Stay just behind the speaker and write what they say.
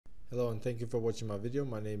Hello and thank you for watching my video.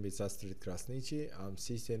 My name is Astrid Krasniqi. I'm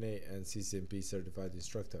CCNA and CCNP certified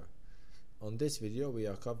instructor. On this video we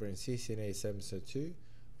are covering CCNA Semester 2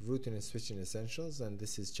 Routing and Switching Essentials, and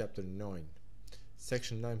this is Chapter 9,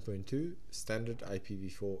 Section 9.2 Standard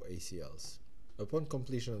IPv4 ACLs. Upon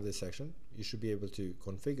completion of this section, you should be able to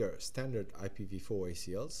configure standard IPv4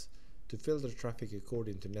 ACLs to filter traffic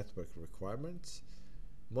according to network requirements,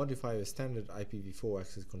 modify a standard IPv4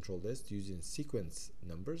 access control list using sequence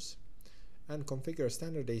numbers, and configure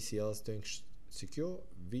standard ACLs to secure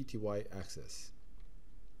VTY access.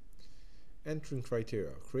 Entering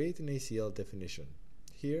criteria. Create an ACL definition.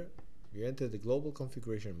 Here, you enter the global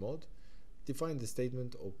configuration mode, define the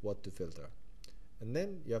statement of what to filter, and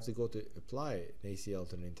then you have to go to apply an ACL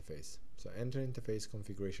to an interface. So enter interface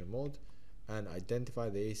configuration mode and identify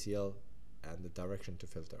the ACL and the direction to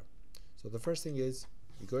filter. So the first thing is,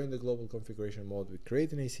 we go in the global configuration mode, we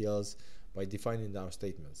create an ACLs by defining our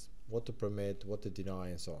statements, what to permit, what to deny,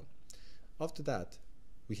 and so on. After that,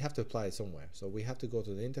 we have to apply it somewhere. So we have to go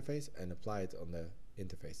to the interface and apply it on the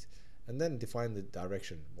interface. And then define the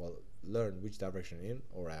direction, well, learn which direction in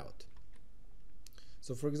or out.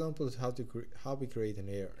 So for example, how we create an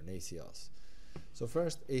ACLs. So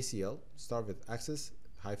first, ACL, start with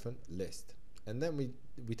access-list. And then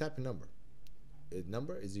we type a number. A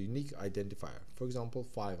number is a unique identifier, for example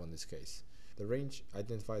 5 on this case. The range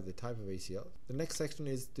identifies the type of ACL. The next section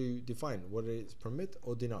is to define what is permit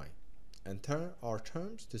or deny, and our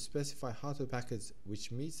terms to specify how the package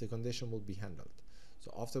which meets the condition will be handled.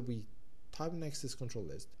 So after we type an access control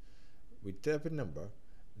list, we type a number,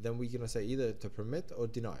 then we're going to say either to permit or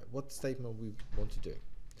deny what statement we want to do.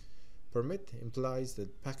 Permit implies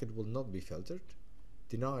that packet will not be filtered.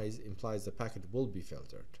 Denies implies the packet will be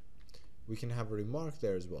filtered. We can have a remark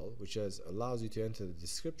there as well, which allows you to enter the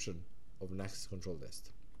description of an access control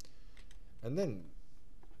list. And then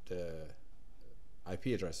the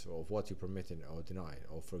IP address of what you permit or deny,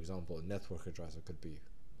 or for example, a network address it could be.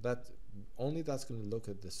 That's going to look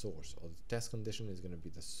at the source, or the test condition is going to be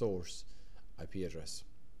the source IP address.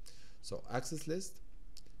 So access list,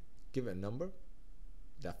 give it a number.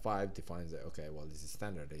 That 5 defines that, okay, well, this is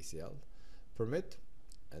standard ACL. Permit,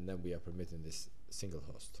 and then we are permitting this single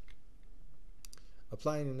host.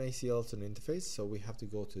 Applying an ACL to an interface, so we have to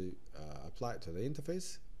go to apply it to the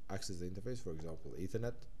interface, access the interface, for example,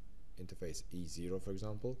 Ethernet, interface E0, for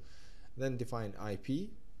example. Then define IP,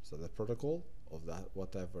 so the protocol of that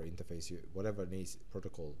whatever interface whatever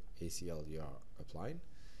protocol ACL you are applying,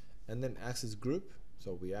 and then access group.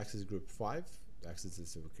 So we access group 5, access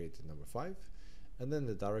list we created number 5, and then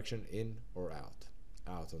the direction in or out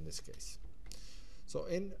on this case. So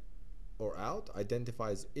in or out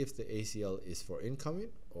identifies if the ACL is for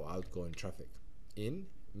incoming or outgoing traffic. In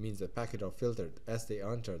means the packets are filtered as they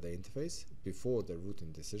enter the interface before the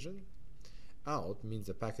routing decision. Out means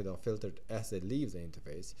the packets are filtered as they leave the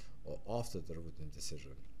interface or after the routing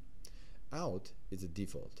decision. Out is a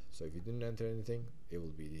default, so if you didn't enter anything, it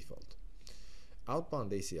will be default.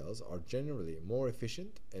 Outbound ACLs are generally more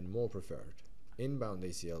efficient and more preferred. Inbound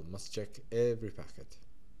ACL must check every packet.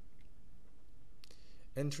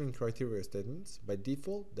 Entering criteria statements. By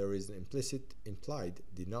default, there is an implied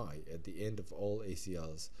deny at the end of all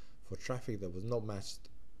ACLs for traffic that was not matched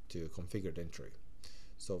to a configured entry.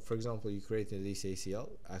 So for example, you created this ACL,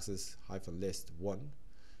 access-list 1,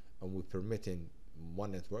 and we permit in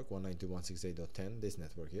one network, 192.168.10, this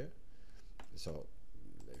network here. So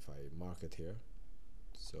if I mark it here,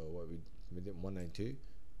 so what we did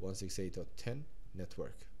 192.168.10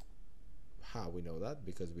 network. How we know that?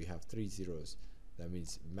 Because we have 3 zeros. That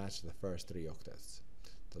means match the first 3 octets.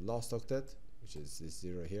 The last octet, which is this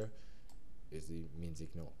 0 here, means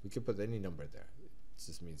ignore. We could put any number there. It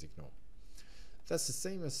just means ignore. That's the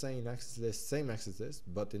same as saying access list, same access list,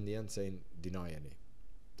 but in the end saying deny any.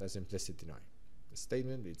 That's implicit deny. The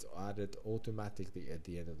statement is added automatically at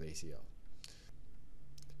the end of the ACL.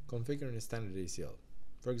 Configuring a standard ACL.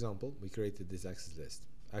 For example, we created this access list.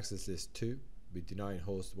 Access list 2, we deny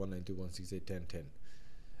host 192.168.10.10.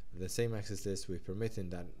 The same access list we permit in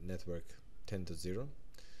that network 10.0.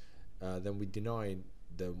 Then we deny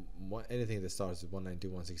anything that starts with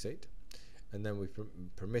 192.168, and then we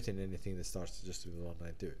permit in anything that starts just with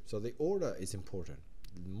 192. So the order is important.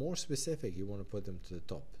 The more specific, you want to put them to the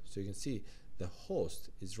top. So you can see the host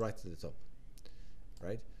is right to the top,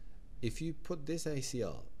 right? If you put this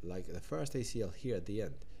ACL, like the first ACL here at the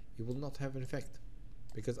end, it will not have an effect,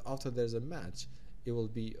 because after there's a match, it will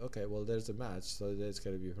be, okay, well, there's a match, so that's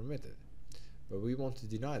going to be permitted. But we want to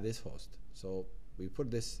deny this host, so we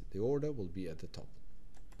put this, the order will be at the top.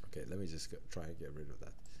 Okay, let me just try and get rid of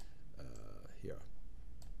that here.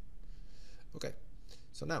 Okay,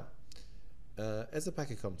 so now As the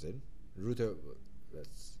packet comes in, router,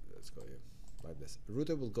 let's go here like this.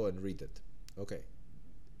 Router will go and read it. Okay,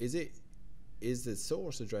 is the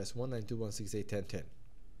source address 192.168.10.10?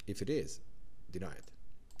 If it is, deny it.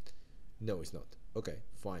 No, it's not. Okay,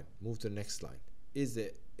 fine. Move to the next line. Is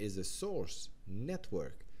the source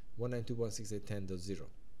network 192.168.10.0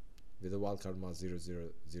 with a wildcard mask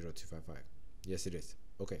 0000255? Yes, it is.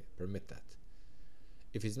 Okay, permit that.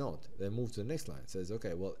 If it's not, then move to the next line. It says,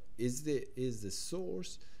 okay, well, is the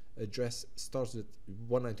source address starts with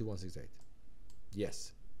 192.168?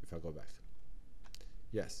 Yes. If I go back,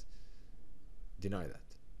 yes. Deny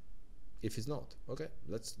that. If it's not, okay,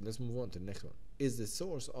 let's move on to the next one. Is the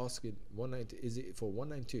source asking 192? Is it for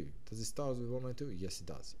 192? Does it start with 192? Yes, it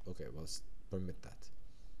does. Okay, well, permit that.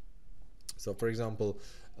 So, for example,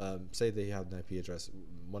 say they have an IP address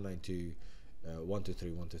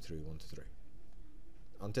 192.123.123.123.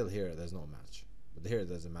 Until here, there's no match, but here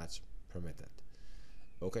there's a match. Permit that.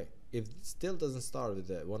 Okay, if it still doesn't start with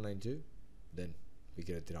the 192, then we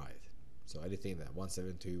get it denied. So anything that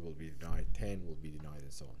 172 will be denied, 10 will be denied,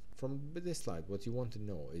 and so on. From this slide, what you want to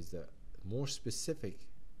know is that more specific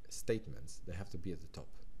statements, they have to be at the top,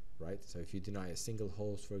 right? So if you deny a single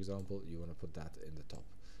host, for example, you want to put that in the top.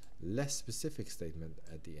 Less specific statement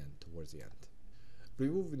at the end, towards the end.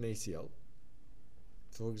 Remove an ACL.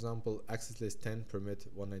 For example, access list 10 permit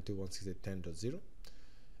 192.168.10.0.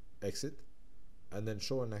 Exit, and then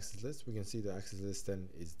show an access list. We can see the access list 10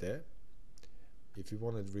 is there. If you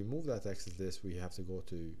want to remove that access list, we have to go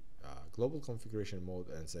to global configuration mode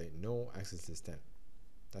and say no access list 10.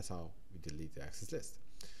 That's how we delete the access list.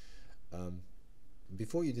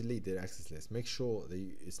 Before you delete the access list, make sure that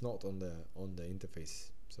it's not on the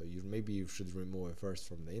interface. So maybe you should remove it first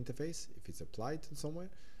from the interface if it's applied to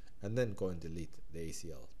somewhere, and then go and delete the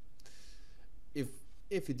ACL.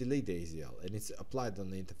 If you delete the ACL and it's applied on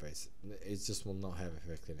the interface, it just will not have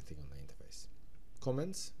effect anything on the interface.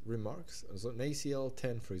 Comments, remarks. So an ACL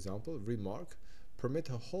 10, for example, remark, permit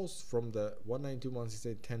a host from the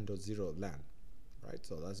 192.168.10.0 LAN, right?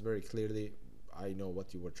 So that's very clearly, I know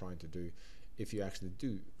what you were trying to do if you actually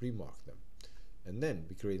do remark them. And then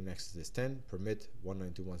we create an access list 10, permit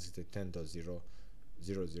 192.168.10.0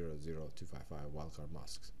 000.255 wildcard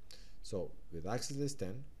masks. So with access list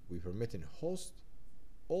 10, we permit in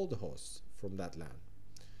all the hosts from that LAN,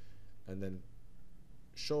 and then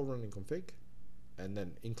show running config, and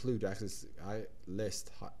then include access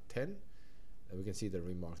list 10, and we can see the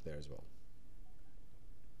remark there as well.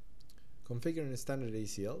 Configuring a standard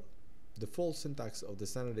ACL. The full syntax of the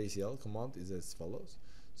standard ACL command is as follows.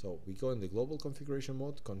 So we go in the global configuration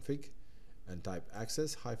mode, config, and type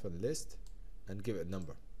access -list and give it a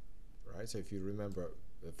number, right? So if you remember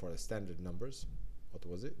for the standard numbers, what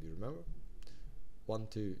was it? Do you remember? 1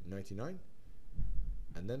 to 99,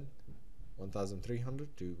 and then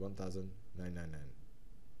 1300 to 1999.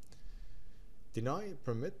 Deny,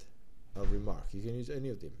 permit, or remark. You can use any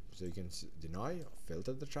of them. So you can deny,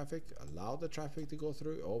 filter the traffic, allow the traffic to go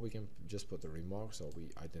through, or we can just put the remark so we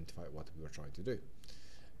identify what we were trying to do.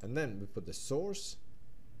 And then we put the source,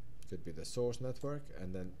 could be the source network,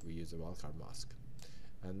 and then we use the wildcard mask.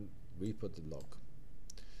 And we put the log.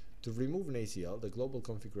 To remove an ACL, the global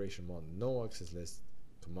configuration mode no access list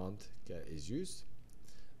command is used.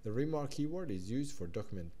 The remark keyword is used for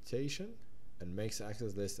documentation and makes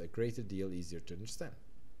access list a greater deal easier to understand.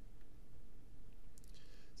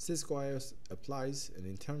 Cisco IOS applies an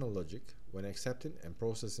internal logic when accepting and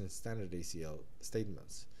processing standard ACL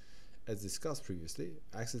statements. As discussed previously,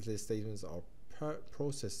 access list statements are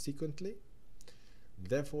processed sequentially.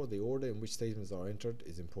 Therefore, the order in which statements are entered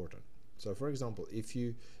is important. So, for example, if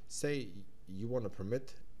you say you want to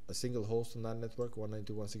permit a single host on that network,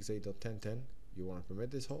 192.168.10.10, you want to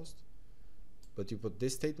permit this host, but you put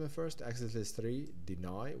this statement first, access list 3,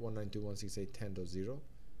 deny 192.168.10.0,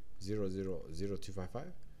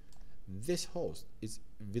 000.255, this host is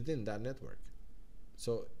within that network.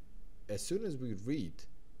 So, as soon as we read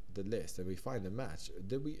the list and we find a match,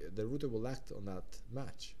 then the router will act on that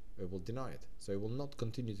match. It will deny it, so it will not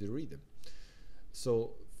continue to read them.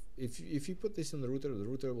 So if you put this on the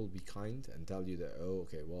router will be kind and tell you that, oh,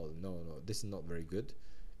 okay, well, no, this is not very good.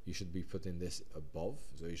 You should be putting this above,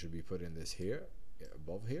 so you should be putting this here,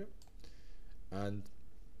 above here,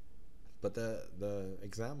 but the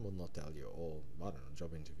exam will not tell you, or I don't know,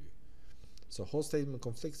 job interview. So host statement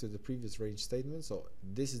conflicts with the previous range statement. So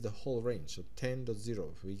this is the whole range. So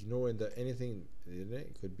 10.0. If we ignore anything in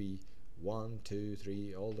it, could be 1, 2,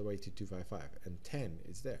 3, all the way to 255, and 10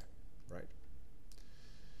 is there, right?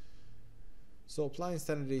 So applying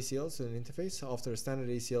standard ACLs to an interface. After a standard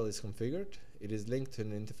ACL is configured, it is linked to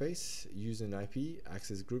an interface using IP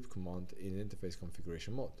access group command in interface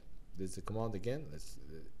configuration mode. This is the command again. If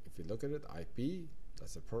you look at it, IP,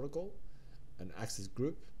 that's a protocol, an access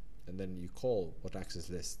group, and then you call what access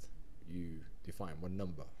list you define, what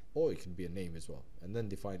number, or it can be a name as well, and then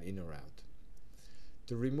define in or out.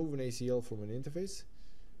 To remove an ACL from an interface,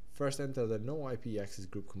 first enter the no IP access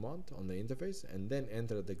group command on the interface, and then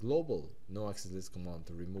enter the global no access list command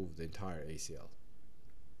to remove the entire ACL.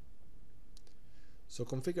 So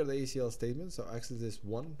configure the ACL statement. So access list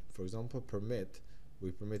 1, for example,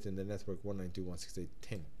 we permit in the network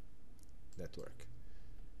 192.168.10 network.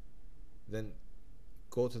 Then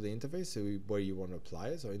go to the interface where you want to apply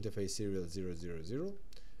it, so interface serial 000,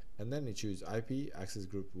 and then you choose IP access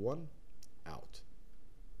group 1 out.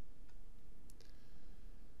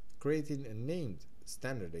 Creating a named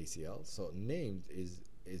standard ACL. So named is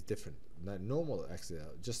different. Not normal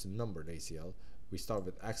ACL, just a numbered ACL. We start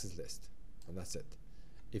with access list, and that's it.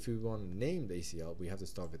 If we want a named ACL, we have to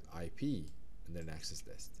start with IP and then access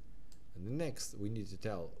list. And the next, we need to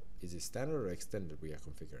tell, is it standard or extended we are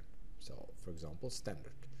configuring. So, for example,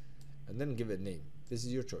 standard. And then give it a name. This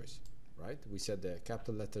is your choice, right? We said the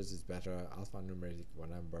capital letters is better, alphanumeric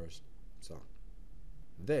numbers, so on.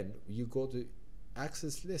 Then you go to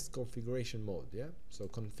access list configuration mode, yeah? So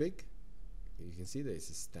config, you can see that it's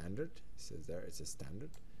a standard. It says there it's a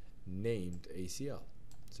standard named ACL.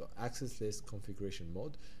 So access list configuration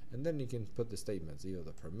mode, and then you can put the statements, either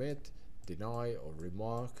the permit, deny, or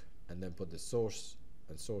remark, and then put the source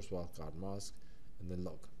and source wildcard mask, and then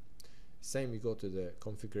log. Same, you go to the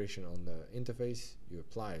configuration on the interface, you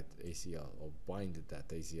apply it ACL or binded that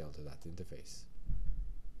ACL to that interface.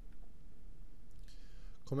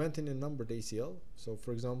 Commenting a numbered ACL. So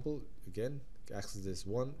for example, again, access list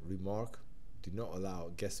 1, remark, do not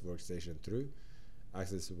allow guest workstation through.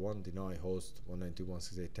 Access 1, deny host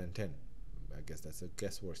 192.168.10.10. I guess that's a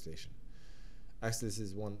guest workstation.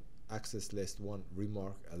 Access list 1,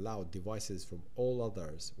 remark, allow devices from all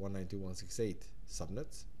others 192.168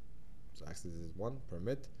 subnets. So access list 1,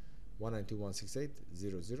 permit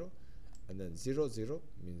 192.168.0.0, and then 0.0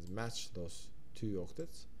 means match those two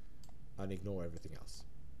octets and ignore everything else.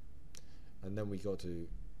 And then we go to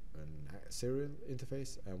a serial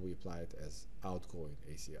interface and we apply it as outgoing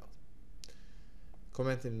ACL.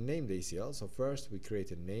 Commenting named ACL. So first we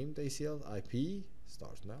create a named ACL. IP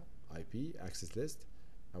starts now. IP access list,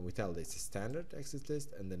 and we tell it's a standard access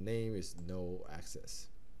list, and the name is no access.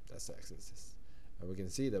 That's the access list. And we can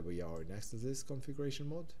see that we are in access list configuration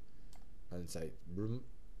mode, and say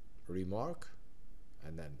remark,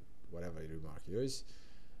 and then whatever remark you use.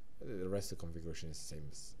 The rest of the configuration is the same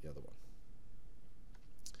as the other one.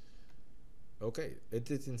 Okay,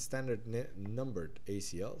 it is in standard numbered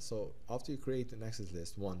ACL. So after you create an access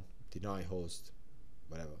list 1, deny host,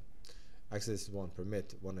 whatever, access 1,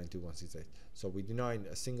 permit 192.168. So we deny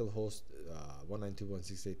a single host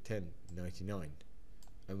 192.168.10.99,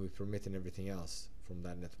 and we permit in everything else from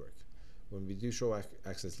that network. When we do show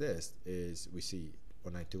access list, is we see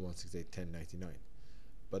 192.168.10.99,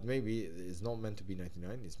 but maybe it's not meant to be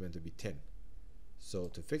 99, it's meant to be 10. So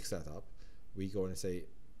to fix that up, we go and say,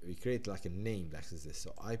 we create like a named access list.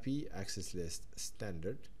 So IP access list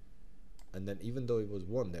standard, and then even though it was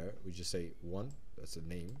 1 there, we just say 1, that's a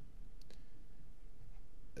name,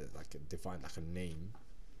 like define like a name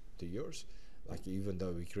to yours, like even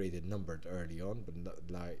though we created numbered early on, but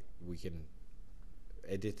like we can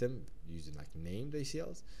edit them using like named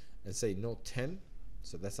ACLs and say no 10,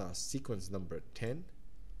 so that's our sequence number 10,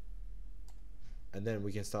 and then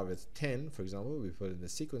we can start with 10, for example, we put in the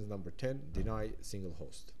sequence number 10, deny single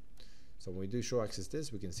host. So when we do show access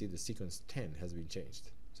this, we can see the sequence 10 has been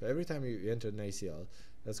changed. So every time you enter an ACL,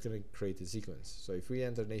 that's going to create a sequence. So if we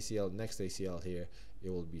enter an ACL, next ACL here, it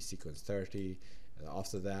will be sequence 30, and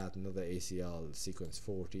after that another ACL, sequence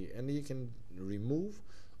 40, and you can remove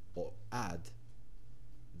or add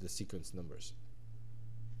the sequence numbers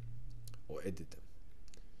or edit them.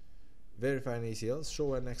 Verify an ACL,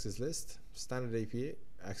 show an access list, standard APA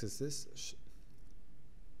access list,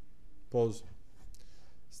 pause,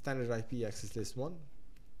 standard IP access list 1,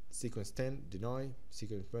 sequence 10, deny,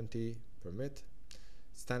 sequence 20, permit,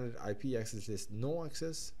 standard IP access list no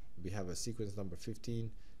access, we have a sequence number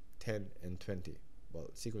 15, 10, and 20.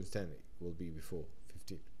 Well, sequence 10 will be before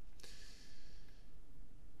 15.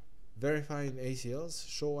 Verifying ACLs,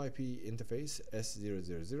 show IP interface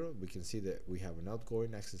S000, we can see that we have an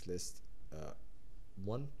outgoing access list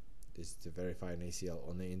 1, this is to verify an ACL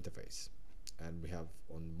on the interface, and we have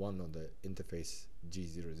on 1 on the interface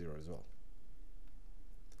G00 as well.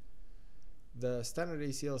 The standard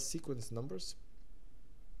ACL sequence numbers,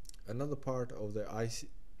 another part of the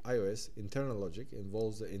iOS, internal logic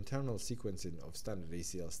involves the internal sequencing of standard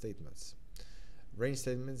ACL statements. Range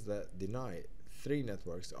statements that deny 3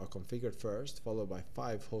 networks are configured first, followed by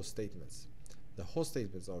 5 host statements. The host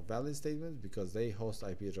statements are valid statements because they host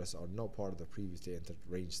IP address are not part of the previously entered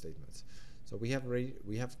range statements. So we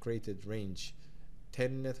have created range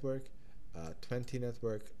 10 network, 20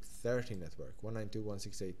 network, 30 network,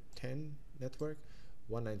 192.168.10 network,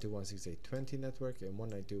 192.168.20 network, and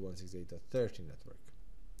 192.168.30 network.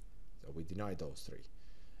 So we deny those 3,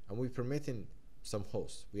 and we're permitting some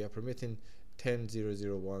hosts. We are permitting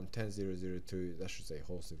 10.0.0.1, 10.0.0.2. That should say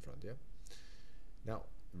host in front. Yeah. Now,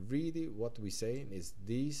 really, what we're saying is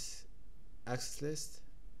these access lists,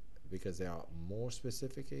 because they are more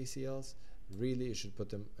specific ACLs, really you should put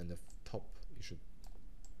them in the top. You should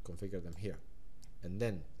configure them here, and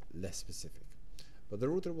then less specific. But the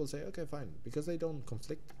router will say, okay, fine, because they don't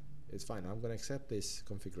conflict, it's fine. I'm going to accept this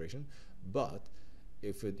configuration. But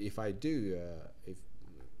if I do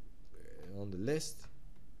on the list,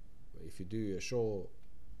 if you do a show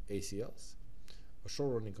ACLs or show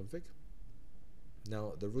running config,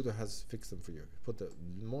 now the router has fixed them for you. Put the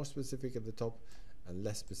more specific at the top and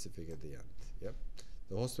less specific at the end. Yep.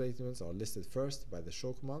 The host statements are listed first by the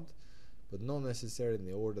show command, but not necessarily in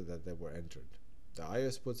the order that they were entered. The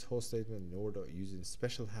iOS puts host statement in order using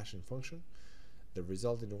special hashing function. The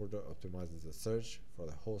resulting order optimizes the search for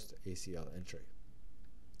the host ACL entry.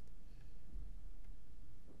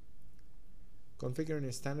 Configuring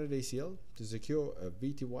a standard ACL to secure a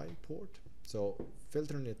VTY port. So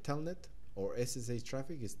filtering a telnet or SSH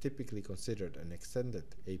traffic is typically considered an extended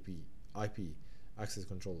IP access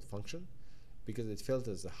control function because it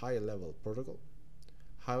filters a higher level protocol.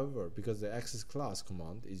 However, because the access class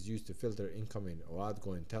command is used to filter incoming or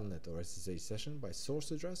outgoing telnet or SSH session by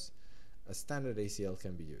source address, a standard ACL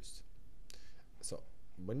can be used. So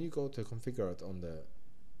when you go to configure it on the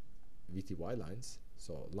VTY lines,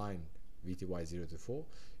 so line VTY 0 to 4,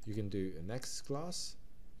 you can do an access class,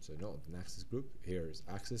 so not an access group, here is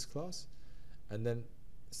access class, and then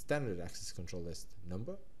standard access control list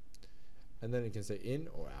number, and then you can say in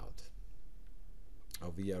or out,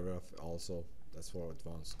 or VRF also. That's for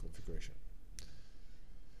advanced configuration.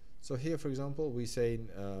 So here, for example, we say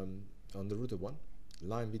on the router 1,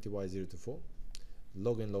 line VTY 0 to 4,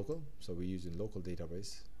 login local, so we're using local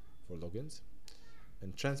database for logins,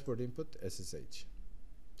 and transport input SSH.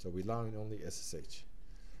 So we allowing only SSH.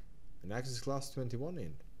 An access class 21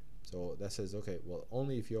 in. So that says, okay, well,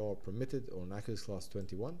 only if you are permitted on access class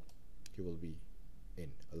 21, you will be in,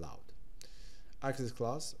 allowed. Access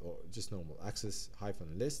class, or just normal, access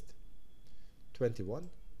hyphen list 21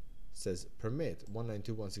 says permit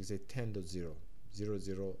 192.168.10.0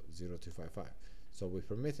 0.0.0.255. So we're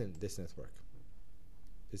permitting this network.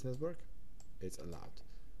 This network is allowed.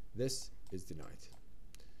 This is denied.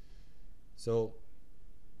 So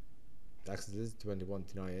access list 21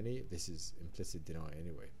 deny any. This is implicit deny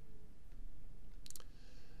anyway.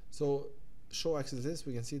 So show access list,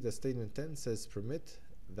 we can see the statement 10 says permit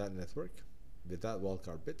that network without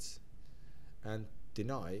wildcard bits and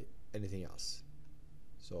deny anything else.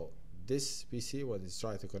 So this PC, when it's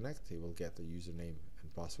trying to connect, it will get the username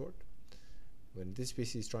and password. When this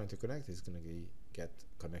PC is trying to connect, it's going to get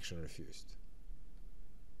connection refused.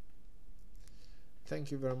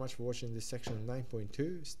 Thank you very much for watching this section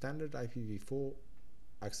 9.2 standard IPv4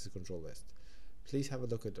 access control list. Please have a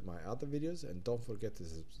look at my other videos and don't forget to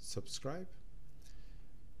subscribe.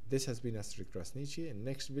 This has been Astrid Krasniqi, and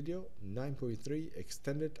next video 9.3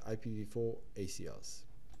 extended IPv4 ACLs.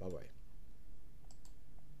 Bye bye.